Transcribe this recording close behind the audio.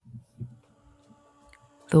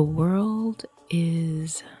The world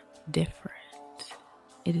is different.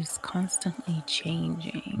 It is constantly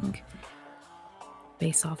changing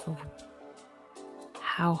based off of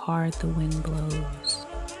how hard the wind blows,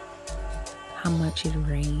 how much it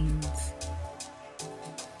rains,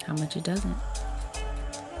 how much it doesn't.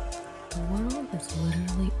 The world is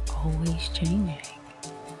literally always changing.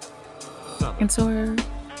 And so are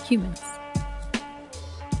humans,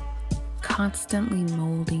 constantly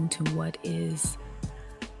molding to what is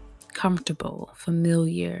comfortable,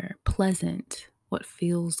 familiar, pleasant, what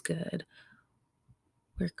feels good.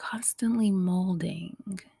 We're constantly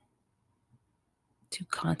molding to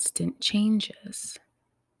constant changes.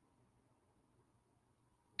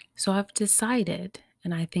 So I've decided,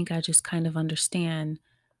 and I think I just kind of understand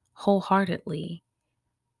wholeheartedly,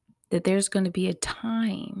 that there's going to be a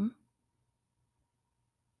time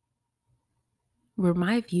where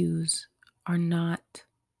my views are not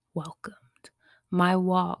welcomed. My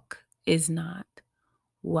walk is not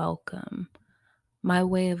welcome. My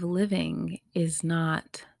way of living is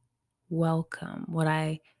not welcome. What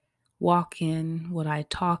I walk in, what I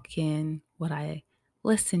talk in, what I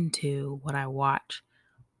listen to, what I watch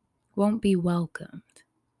won't be welcomed.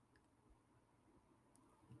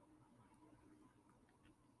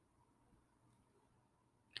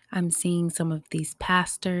 I'm seeing some of these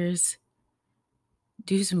pastors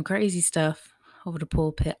do some crazy stuff over the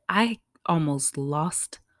pulpit. I almost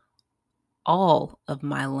lost all of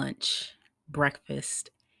my lunch, breakfast,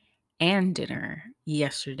 and dinner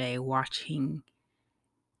yesterday watching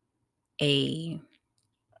a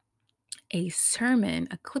sermon,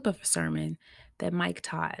 a clip of a sermon that Mike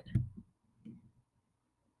Todd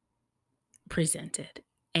presented.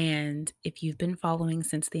 And if you've been following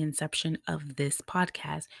since the inception of this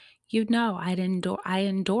podcast, you know I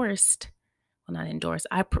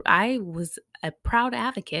was a proud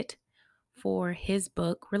advocate for his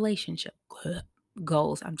book, Relationship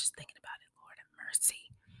Goals. I'm just thinking about it. Lord have mercy.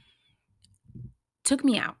 Took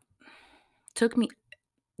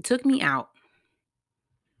me out.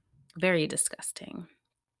 Very disgusting.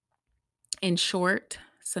 In short,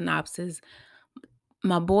 synopsis,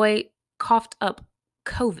 my boy coughed up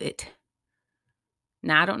COVID.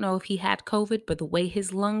 Now, I don't know if he had COVID, but the way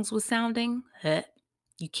his lungs was sounding,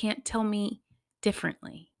 you can't tell me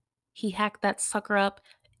differently. He hacked that sucker up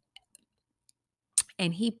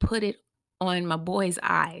and he put it on my boy's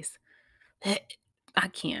eyes. I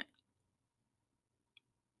can't.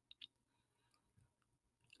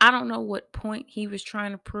 I don't know what point he was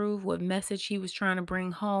trying to prove, what message he was trying to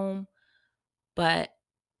bring home, but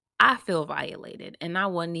I feel violated and I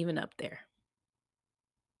wasn't even up there.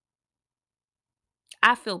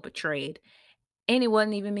 I feel betrayed and it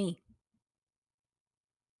wasn't even me.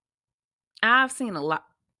 I've seen a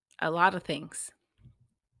lot of things.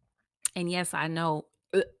 And yes, I know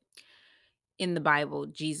in the Bible,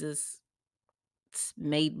 Jesus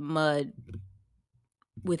made mud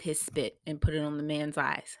with his spit and put it on the man's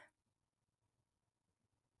eyes.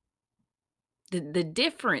 The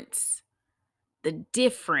difference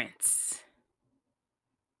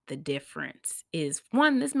is,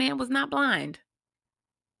 one, this man was not blind.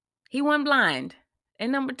 He wasn't blind.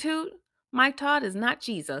 And number two, Mike Todd is not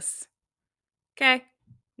Jesus. Okay?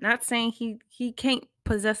 Not saying he can't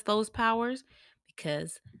possess those powers,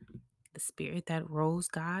 because the spirit that rose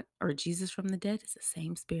God or Jesus from the dead is the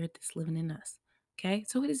same spirit that's living in us. Okay?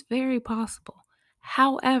 So it is very possible.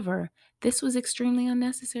 However, this was extremely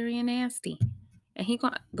unnecessary and nasty. And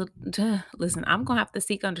listen, I'm going to have to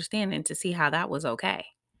seek understanding to see how that was okay.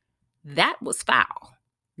 That was foul.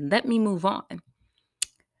 Let me move on.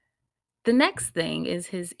 The next thing is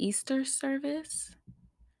his Easter service.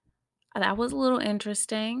 That was a little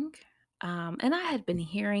interesting. And I had been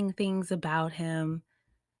hearing things about him.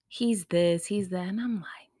 He's this, he's that. And I'm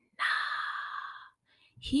like, nah,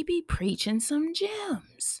 he be preaching some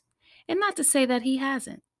gems. And not to say that he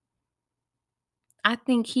hasn't. I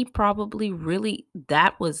think he probably really,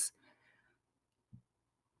 that was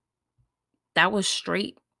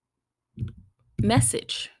straight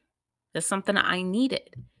message. That's something I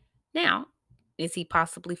needed. Now, is he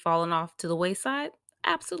possibly falling off to the wayside?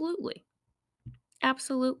 Absolutely.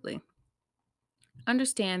 Absolutely.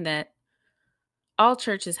 Understand that all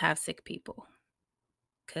churches have sick people,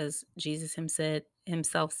 because Jesus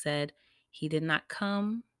himself said he did not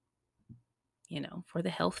come, for the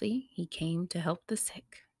healthy. He came to help the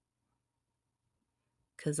sick.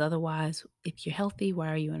 Because otherwise, if you're healthy,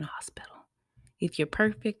 why are you in a hospital? If you're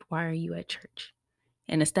perfect, why are you at church?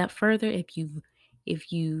 And a step further, if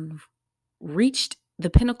you've reached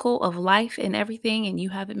the pinnacle of life and everything and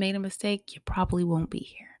you haven't made a mistake, you probably won't be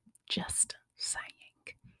here. Just saying.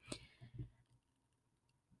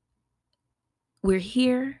 we're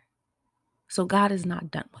here, so God is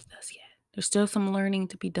not done with us yet. There's still some learning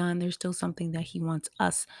to be done. There's still something that he wants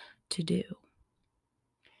us to do.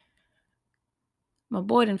 My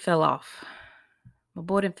boy done fell off.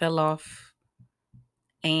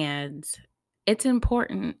 And it's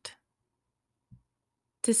important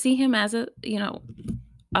to see him as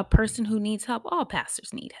a person who needs help. All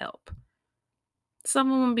pastors need help.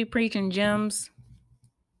 Some of them be preaching gems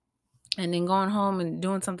and then going home and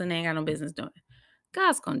doing something they ain't got no business doing.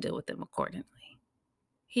 God's going to deal with them accordingly.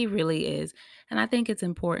 He really is. And I think it's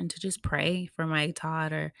important to just pray for Mike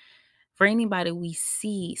Todd or for anybody we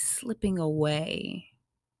see slipping away.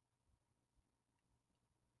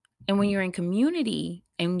 And when you're in community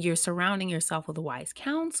and you're surrounding yourself with wise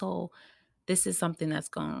counsel, this is something that's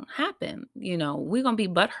going to happen. We're going to be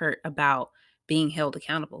butthurt about being held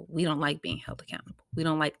accountable. We don't like being held accountable. We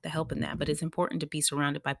don't like the help in that. But it's important to be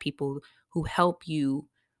surrounded by people who help you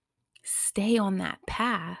stay on that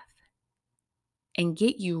path and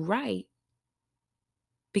get you right.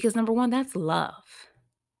 Because number one, that's love.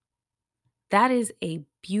 That is a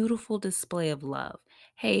beautiful display of love.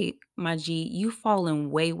 Hey, my G, you've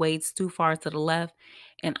fallen way too far to the left,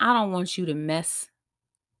 and I don't want you to mess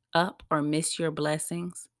up or miss your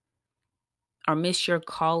blessings or miss your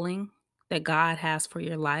calling that God has for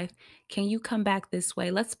your life. Can you come back this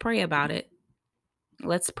way? Let's pray about it.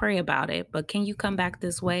 But can you come back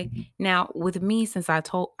this way? Now, with me, since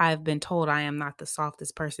I've been told I am not the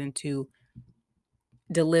softest person to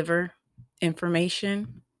deliver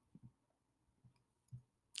information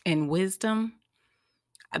and wisdom,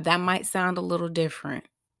 that might sound a little different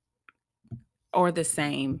or the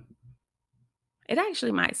same. It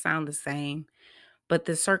actually might sound the same, but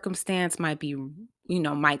the circumstance might be,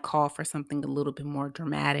 might call for something a little bit more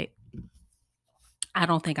dramatic. I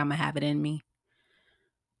don't think I'm going to have it in me.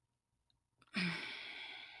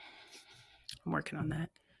 I'm working on that.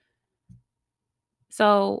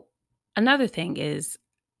 So another thing is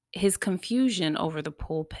his confusion over the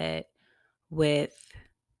pulpit with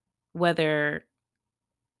whether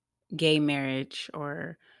gay marriage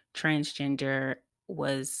or transgender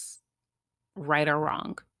was right or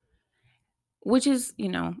wrong, which is,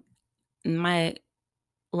 my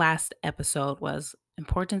last episode was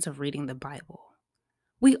importance of reading the Bible.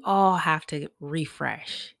 We all have to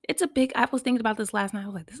refresh. I was thinking about this last night. I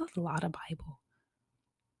was like, this is a lot of Bible.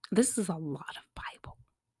 This is a lot of Bible.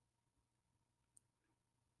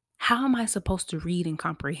 How am I supposed to read and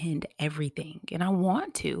comprehend everything? And I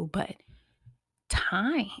want to, but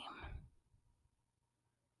time,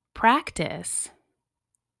 practice.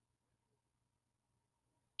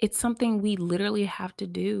 It's something we literally have to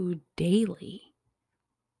do daily.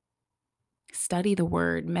 Study the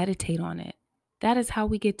word, meditate on it. That is how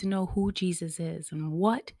we get to know who Jesus is and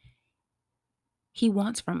what he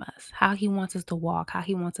wants from us, how he wants us to walk, how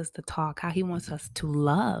he wants us to talk, how he wants us to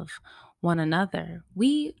love one another.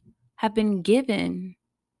 We have been given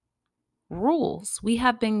rules. We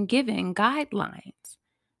have been given guidelines.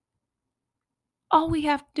 All we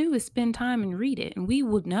have to do is spend time and read it, and we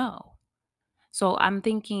would know. So I'm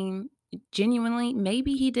thinking genuinely,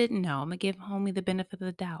 maybe he didn't know. I'm going to give homie the benefit of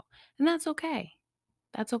the doubt. And that's okay.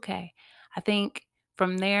 That's okay. I think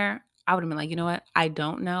from there, I would have been like, you know what? I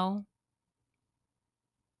don't know,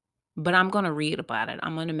 but I'm going to read about it.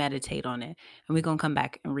 I'm going to meditate on it, and we're going to come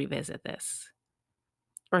back and revisit this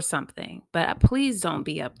or something. But please don't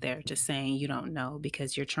be up there just saying you don't know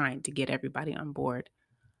because you're trying to get everybody on board.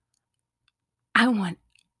 I want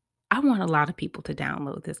a lot of people to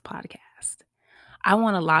download this podcast. I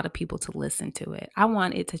want a lot of people to listen to it. I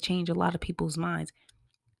want it to change a lot of people's minds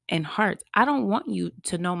and hearts. I don't want you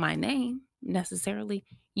to know my name necessarily.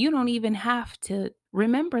 You don't even have to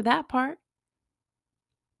remember that part.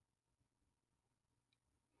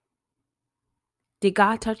 Did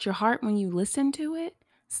God touch your heart when you listened to it?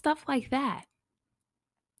 Stuff like that.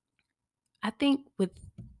 I think with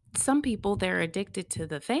some people, they're addicted to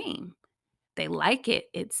the fame. They like it.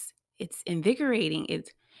 It's invigorating.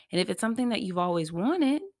 And if it's something that you've always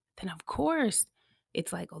wanted, then of course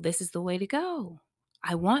it's like, oh, this is the way to go.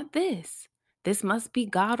 I want this. This must be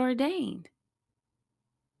God ordained.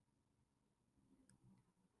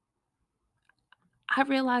 I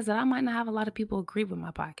realize that I might not have a lot of people agree with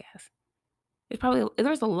my podcast.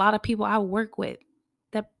 There's a lot of people I work with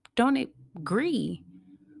that don't agree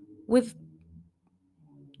with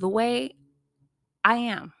the way I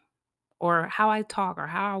am or how I talk or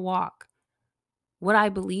how I walk, what I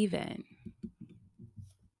believe in.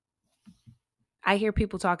 I hear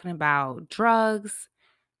people talking about drugs,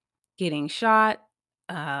 getting shot,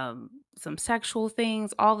 some sexual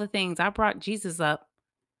things, all the things. I brought Jesus up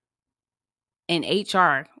in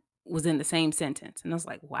HR was in the same sentence. And I was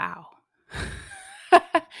like, wow.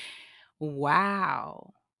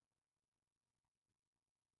 Wow.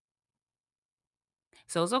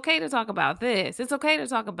 So it's okay to talk about this. It's okay to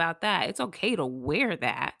talk about that. It's okay to wear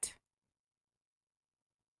that.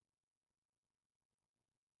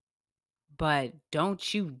 But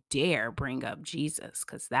don't you dare bring up Jesus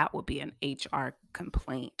because that would be an HR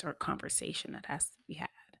complaint or conversation that has to be had.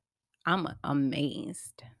 I'm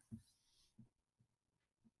amazed.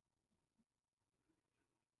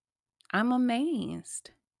 I'm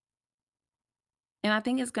amazed. And I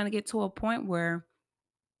think it's going to get to a point where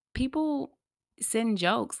people send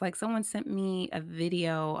jokes. Like someone sent me a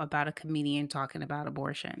video about a comedian talking about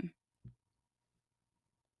abortion.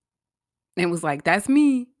 And was like, that's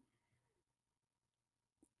me.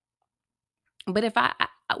 But if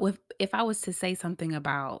I was to say something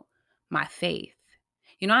about my faith,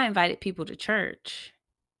 I invited people to church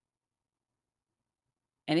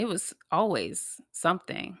and it was always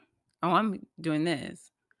something. Oh, I'm doing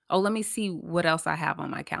this. Oh, let me see what else I have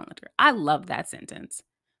on my calendar. I love that sentence.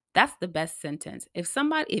 That's the best sentence.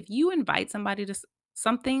 If you invite somebody to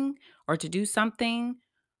something or to do something,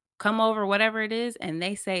 come over, whatever it is, and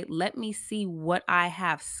they say, let me see what I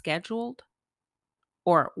have scheduled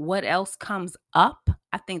or what else comes up.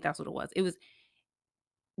 I think that's what it was.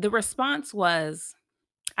 The response was,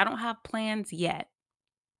 I don't have plans yet,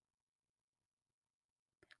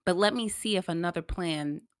 but let me see if another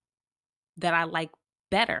plan that I like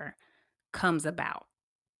better comes about.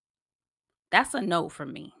 That's a no for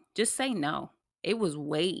me. Just say no. It was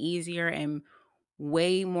way easier and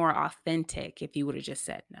way more authentic if you would have just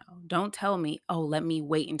said no. Don't tell me, oh, let me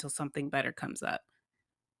wait until something better comes up.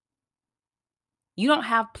 You don't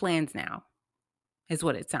have plans now, is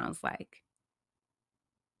what it sounds like.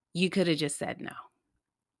 You could have just said no.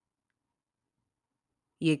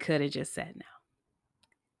 You could have just said no.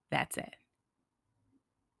 That's it.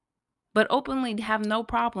 But openly have no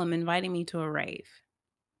problem inviting me to a rave,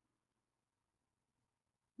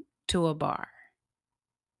 to a bar,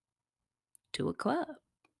 to a club.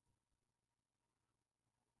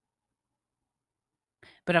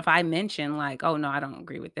 But if I mention like, oh no, I don't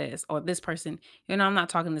agree with this, or this person, I'm not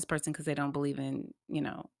talking to this person because they don't believe in,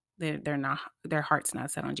 they're not their heart's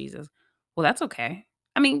not set on Jesus. Well, that's okay.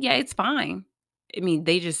 I mean, yeah, it's fine. I mean,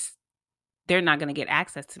 they're not gonna get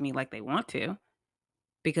access to me like they want to.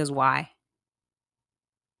 Because why?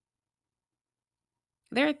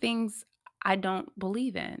 There are things I don't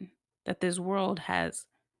believe in that this world has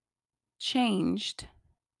changed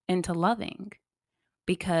into loving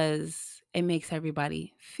because it makes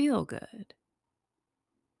everybody feel good.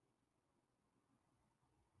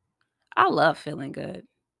 I love feeling good.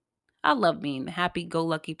 I love being the happy go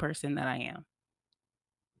lucky person that I am.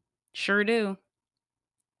 Sure do.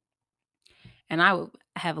 And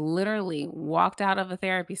have literally walked out of a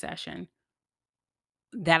therapy session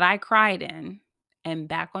that I cried in and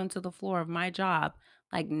back onto the floor of my job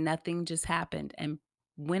like nothing just happened and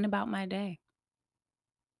went about my day.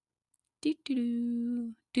 Do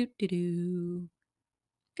do do do do do.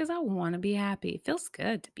 Because I want to be happy. It feels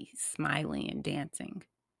good to be smiling and dancing.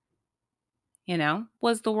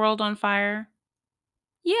 Was the world on fire?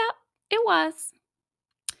 Yeah, it was.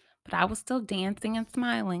 But I was still dancing and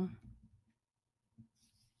smiling.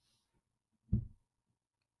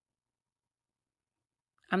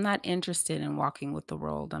 I'm not interested in walking with the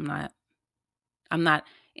world. I'm not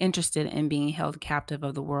interested in being held captive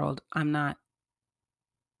of the world. I'm not.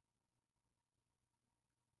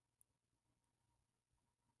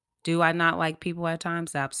 Do I not like people at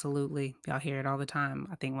times? Absolutely. Y'all hear it all the time.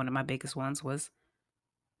 I think one of my biggest ones was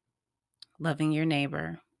loving your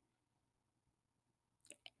neighbor.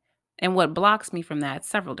 And what blocks me from that,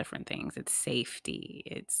 several different things. It's safety.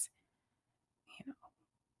 It's,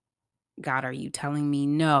 God, are you telling me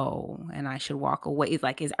no and I should walk away? It's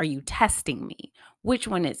like, are you testing me? Which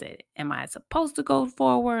one is it? Am I supposed to go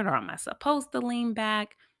forward or am I supposed to lean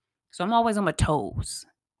back? So I'm always on my toes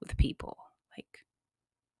with people. Like,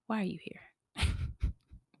 why are you here?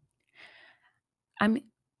 I'm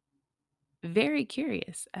very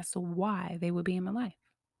curious as to why they would be in my life.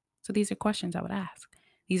 So these are questions I would ask.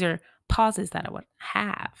 These are pauses that I would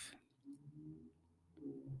have.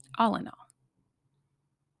 All in all,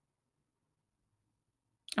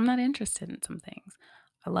 I'm not interested in some things.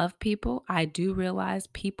 I love people. I do realize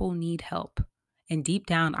people need help. And deep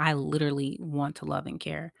down, I literally want to love and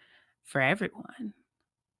care for everyone.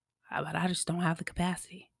 But I just don't have the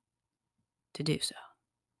capacity to do so.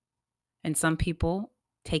 And some people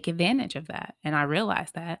take advantage of that. And I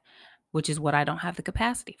realize that, which is what I don't have the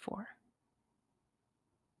capacity for.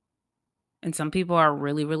 And some people are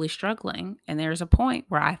really, really struggling. And there's a point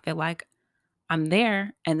where I feel like I'm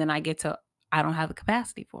there and then I don't have the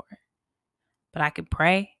capacity for it. But I can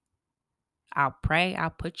pray. I'll pray. I'll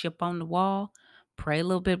put you up on the wall. Pray a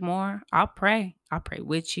little bit more. I'll pray. I'll pray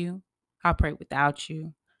with you. I'll pray without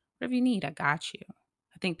you. Whatever you need, I got you.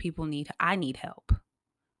 I need help.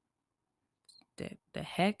 The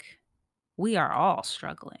heck? We are all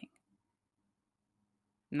struggling.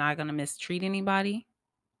 Not going to mistreat anybody.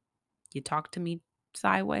 You talk to me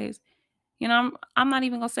sideways. I'm not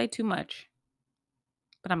even going to say too much.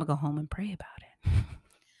 But I'm going to go home and pray about it.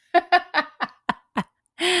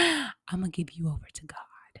 I'm going to give you over to God.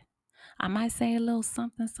 I might say a little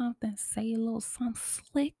something, say a little something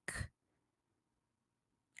slick.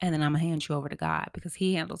 And then I'm going to hand you over to God because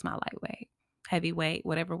he handles my lightweight, heavyweight,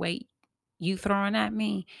 whatever weight you throwing at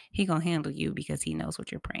me, he going to handle you because he knows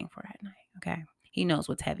what you're praying for at night, okay? He knows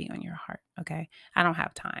what's heavy on your heart, okay? I don't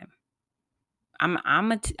have time. I'm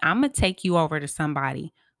gonna take you over to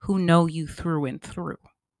somebody who know you through and through.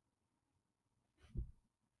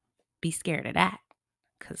 Be scared of that,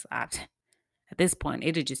 because at this point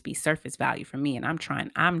it'll just be surface value for me, and I'm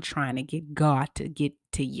trying to get God to get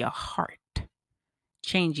to your heart,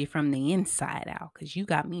 change you from the inside out, because you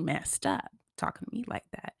got me messed up talking to me like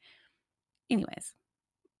that. Anyways,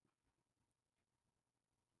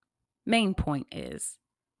 main point is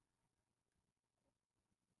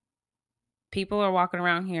people are walking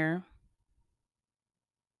around here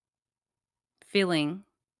feeling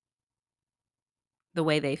the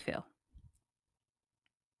way they feel.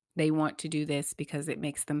 They want to do this because it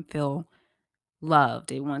makes them feel loved.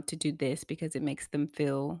 They want to do this because it makes them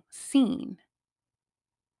feel seen.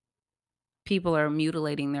 People are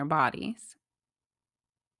mutilating their bodies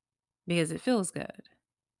because it feels good.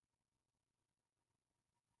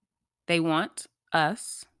 They want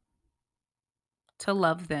us to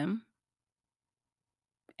love them,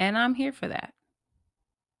 and I'm here for that.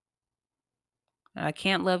 I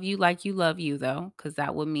can't love you like you love you, though, because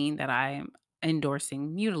that would mean that I am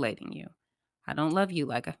endorsing mutilating you. I don't love you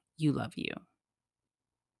like you love you.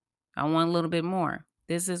 I want a little bit more.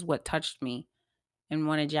 This is what touched me in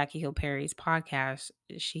one of Jackie Hill Perry's podcasts.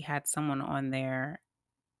 She had someone on there,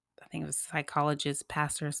 I think it was a psychologist,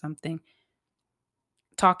 pastor or something,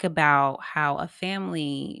 talk about how a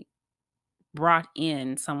family brought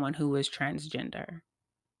in someone who was transgender,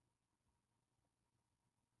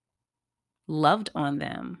 loved on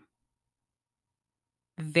them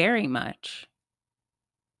very much,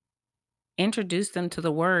 introduced them to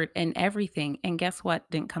the word and everything. And guess what?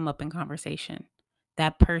 Didn't come up in conversation.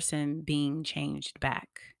 That person being changed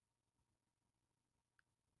back.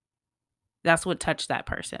 That's what touched that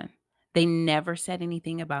person. They never said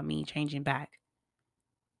anything about me changing back.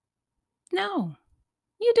 No,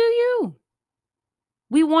 you do you.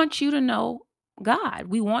 We want you to know God.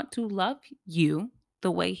 We want to love you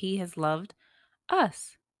the way he has loved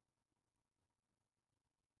us.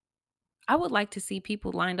 I would like to see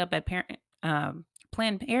people lined up at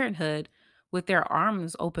Planned Parenthood with their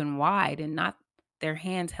arms open wide and not their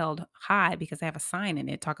hands held high because they have a sign in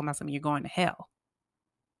it talking about something, you're going to hell.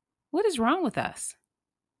 What is wrong with us?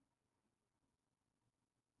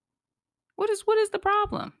 What is the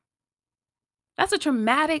problem? That's a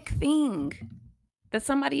traumatic thing that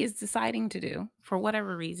somebody is deciding to do for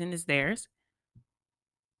whatever reason is theirs.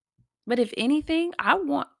 But if anything,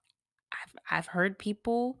 I've heard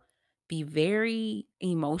people be very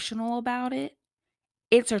emotional about it.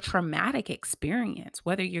 It's a traumatic experience,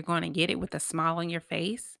 whether you're going to get it with a smile on your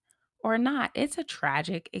face or not. It's a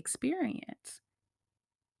tragic experience.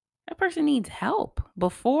 That person needs help.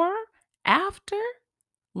 Before, after,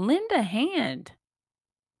 lend a hand,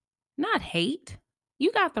 not hate.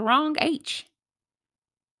 You got the wrong H.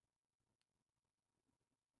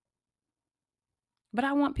 But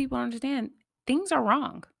I want people to understand things are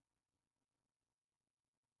wrong.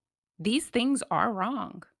 These things are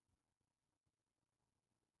wrong.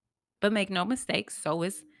 But make no mistakes, so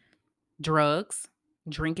is drugs,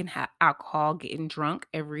 drinking alcohol, getting drunk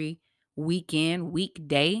every weekend,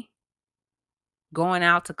 weekday, going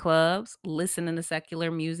out to clubs, listening to secular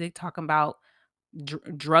music, talking about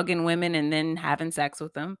drugging women and then having sex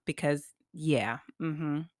with them because, yeah,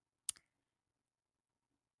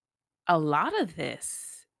 a lot of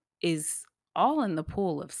this is all in the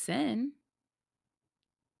pool of sin.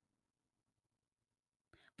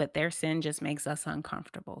 But their sin just makes us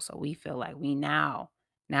uncomfortable. So we feel like we now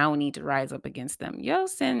we need to rise up against them. Your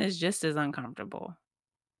sin is just as uncomfortable.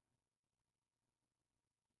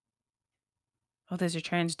 Oh, there's a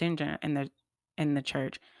transgender in the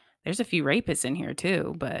church. There's a few rapists in here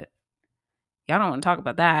too, but y'all don't want to talk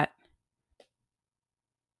about that.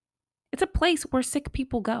 It's a place where sick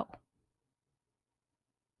people go.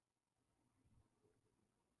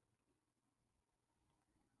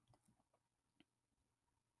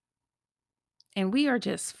 And we are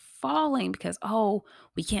just falling because, oh,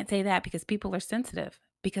 we can't say that because people are sensitive,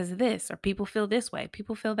 because of this, or people feel this way,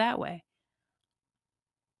 people feel that way.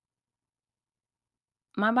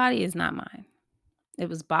 My body is not mine. It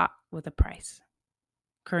was bought with a price.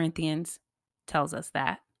 Corinthians tells us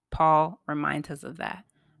that. Paul reminds us of that.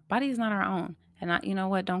 Body is not our own. And you know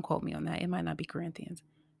what? Don't quote me on that. It might not be Corinthians.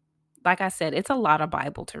 Like I said, it's a lot of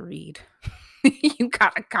Bible to read. You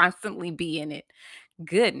gotta constantly be in it.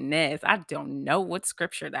 Goodness, I don't know what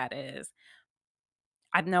scripture that is.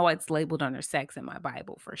 I know it's labeled under sex in my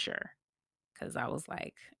Bible for sure. Cause I was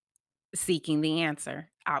like seeking the answer.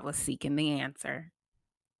 I was seeking the answer.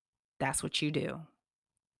 That's what you do.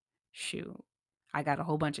 Shoot. I got a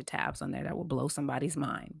whole bunch of tabs on there that will blow somebody's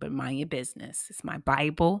mind, but mind your business. It's my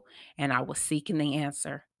Bible, and I was seeking the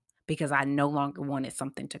answer because I no longer wanted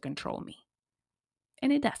something to control me.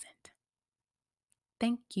 And it doesn't.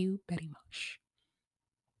 Thank you very much.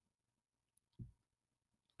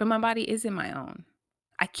 But my body isn't my own.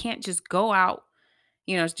 I can't just go out,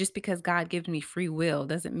 just because God gives me free will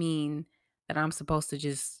doesn't mean that I'm supposed to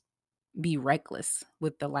just be reckless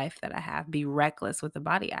with the life that I have, be reckless with the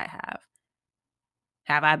body I have.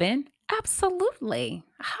 Have I been? Absolutely.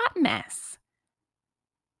 A hot mess.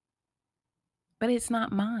 But it's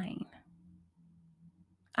not mine.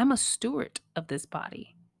 I'm a steward of this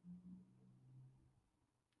body.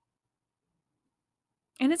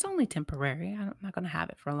 And it's only temporary. I'm not going to have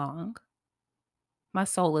it for long. My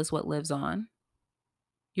soul is what lives on.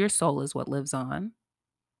 Your soul is what lives on.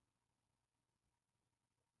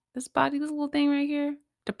 This body, this little thing right here,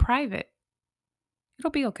 deprive it.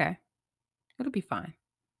 It'll be okay. It'll be fine.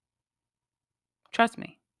 Trust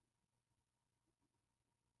me.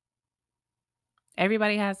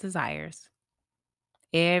 Everybody has desires.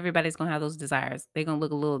 Everybody's going to have those desires. They're going to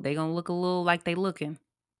look a little like they looking,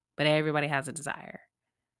 but everybody has a desire.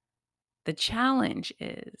 The challenge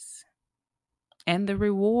is, and the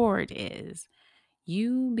reward is,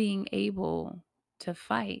 you being able to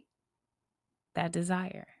fight that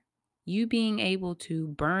desire, you being able to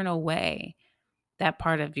burn away that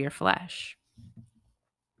part of your flesh.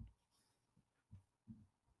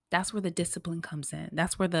 That's where the discipline comes in.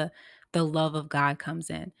 That's where the love of God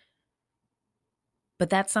comes in. But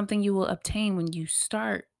that's something you will obtain when you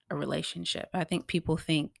start a relationship. I think people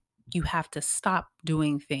think you have to stop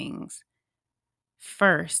doing things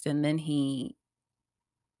first, and then he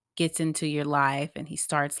gets into your life and he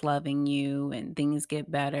starts loving you and things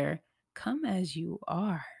get better. Come as you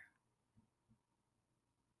are.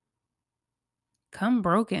 Come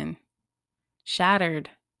broken, shattered,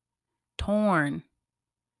 torn.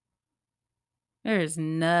 There is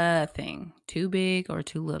nothing too big or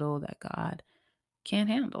too little that God can't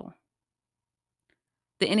handle.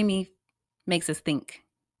 The enemy makes us think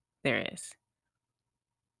there is.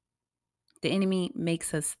 The enemy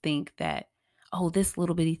makes us think that, oh, this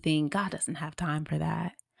little bitty thing, God doesn't have time for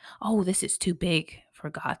that. Oh, this is too big for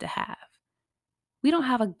God to have. We don't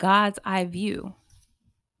have a God's eye view.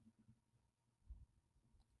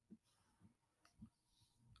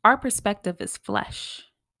 Our perspective is flesh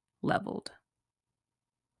leveled,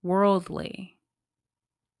 worldly,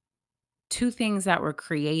 two things that were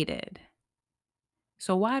created.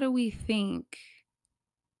 So why do we think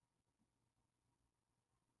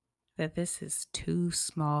that this is too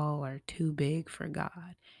small or too big for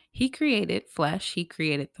God? He created flesh, he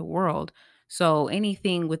created the world. So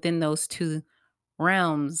anything within those two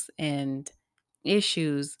realms and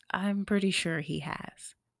issues, I'm pretty sure he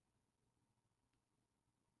has.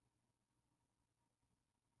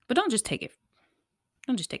 But don't just take it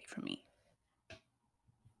from me.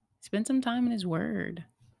 Spend some time in his word.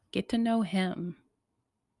 Get to know him.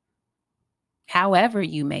 However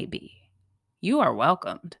you may be, you are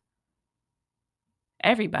welcomed.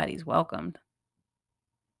 Everybody's welcomed.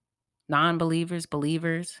 Non-believers,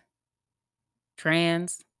 believers,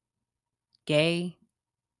 trans, gay,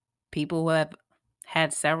 people who have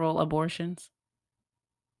had several abortions.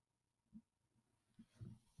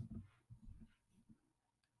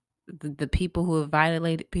 The people who have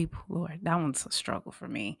violated people, Lord, that one's a struggle for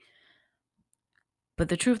me. But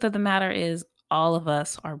the truth of the matter is, all of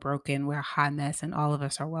us are broken. We're a hot mess, and all of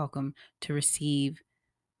us are welcome to receive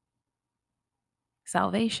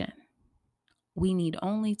salvation. We need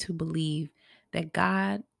only to believe that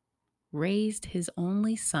God raised his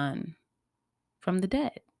only son from the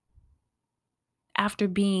dead after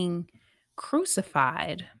being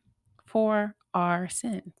crucified for our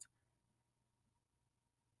sins.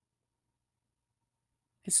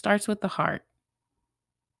 It starts with the heart,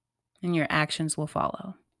 and your actions will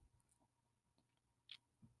follow.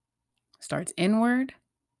 Starts inward,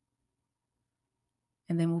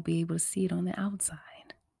 and then we'll be able to see it on the outside.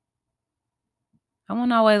 I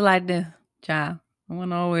wasn't always like this, child. I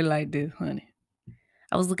wasn't always like this, honey.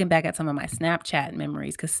 I was looking back at some of my Snapchat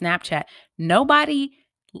memories because Snapchat, nobody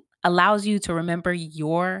allows you to remember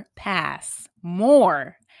your past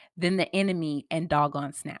more than the enemy and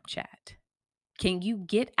doggone Snapchat. Can you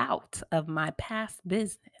get out of my past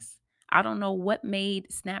business? I don't know what made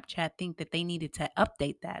Snapchat think that they needed to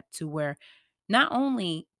update that to where not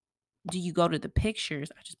only do you go to the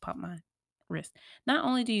pictures, I just popped my wrist. Not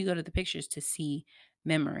only do you go to the pictures to see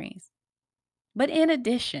memories, but in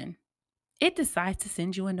addition, it decides to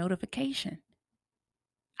send you a notification.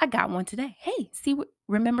 I got one today. Hey,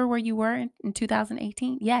 remember where you were in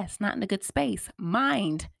 2018? Yes, not in a good space.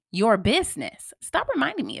 Mind your business. Stop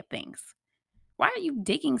reminding me of things. Why are you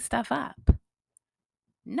digging stuff up?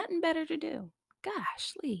 Nothing better to do.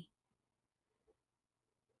 Gosh, Lee.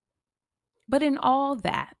 But in all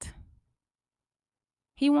that,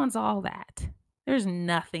 he wants all that. There's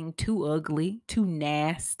nothing too ugly, too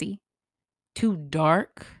nasty, too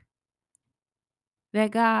dark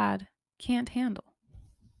that God can't handle.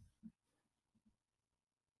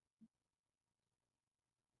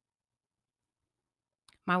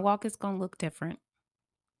 My walk is going to look different.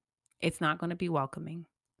 It's not going to be welcoming.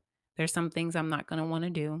 There's some things I'm not going to want to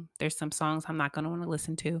do. There's some songs I'm not going to want to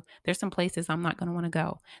listen to. There's some places I'm not going to want to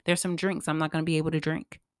go. There's some drinks I'm not going to be able to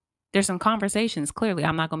drink. There's some conversations clearly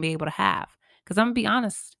I'm not going to be able to have. Because I'm going to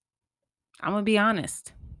be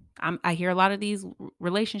honest. I hear a lot of these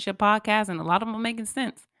relationship podcasts and a lot of them are making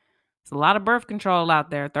sense. There's a lot of birth control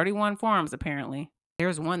out there. 31 forms apparently.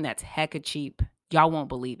 There's one that's hecka cheap. Y'all won't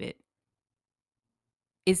believe it.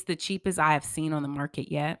 It's the cheapest I have seen on the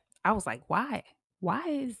market yet. I was like, why? Why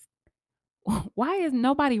is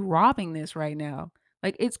nobody robbing this right now?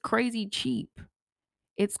 Like, it's crazy cheap.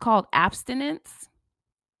 It's called abstinence.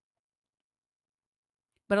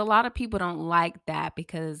 But a lot of people don't like that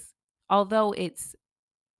because although it's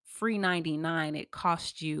free 99, it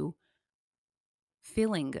costs you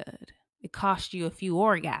feeling good. It costs you a few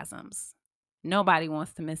orgasms. Nobody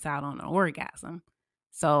wants to miss out on an orgasm.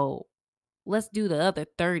 So let's do the other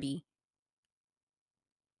 30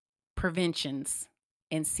 preventions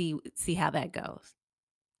and see how that goes.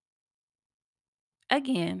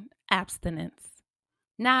 Again, abstinence.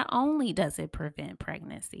 Not only does it prevent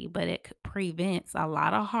pregnancy, but it prevents a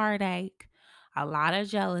lot of heartache, a lot of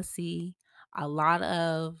jealousy, a lot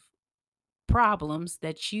of problems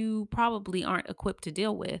that you probably aren't equipped to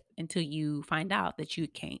deal with until you find out that you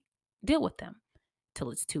can't deal with them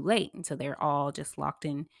till it's too late, until they're all just locked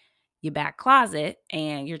in your back closet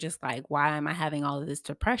and you're just like, why am I having all of this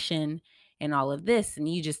depression and all of this?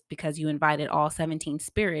 And you just, because you invited all 17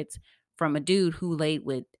 spirits from a dude who laid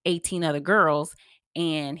with 18 other girls,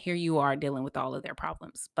 and here you are dealing with all of their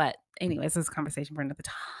problems. But anyways, this is a conversation for another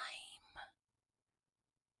time.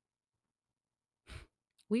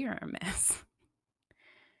 We are a mess.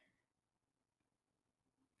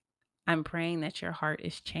 I'm praying that your heart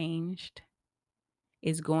is changed,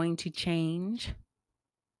 is going to change.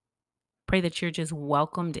 Pray that you're just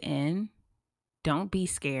welcomed in. Don't be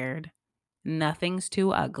scared. Nothing's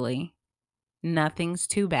too ugly. Nothing's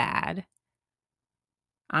too bad.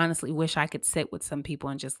 Honestly, wish I could sit with some people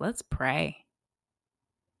and just let's pray.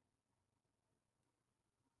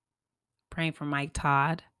 Praying for Mike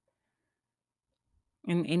Todd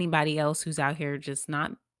and anybody else who's out here just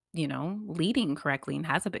not, leading correctly and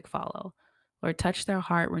has a big follow. Lord, touch their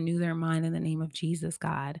heart, renew their mind in the name of Jesus,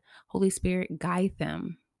 God. Holy Spirit, guide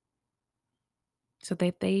them so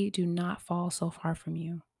that they do not fall so far from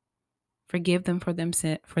you. Forgive them for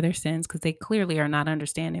their sins because they clearly are not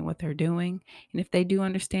understanding what they're doing. And if they do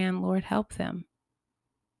understand, Lord, help them.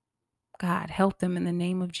 God, help them in the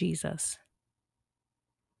name of Jesus.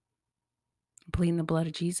 Pleading the blood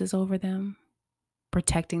of Jesus over them,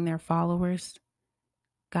 protecting their followers.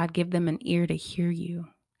 God, give them an ear to hear you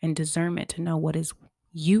and discernment to know what is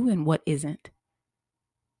you and what isn't.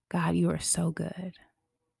 God, you are so good.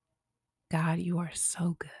 God, you are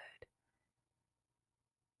so good.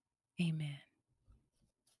 Amen.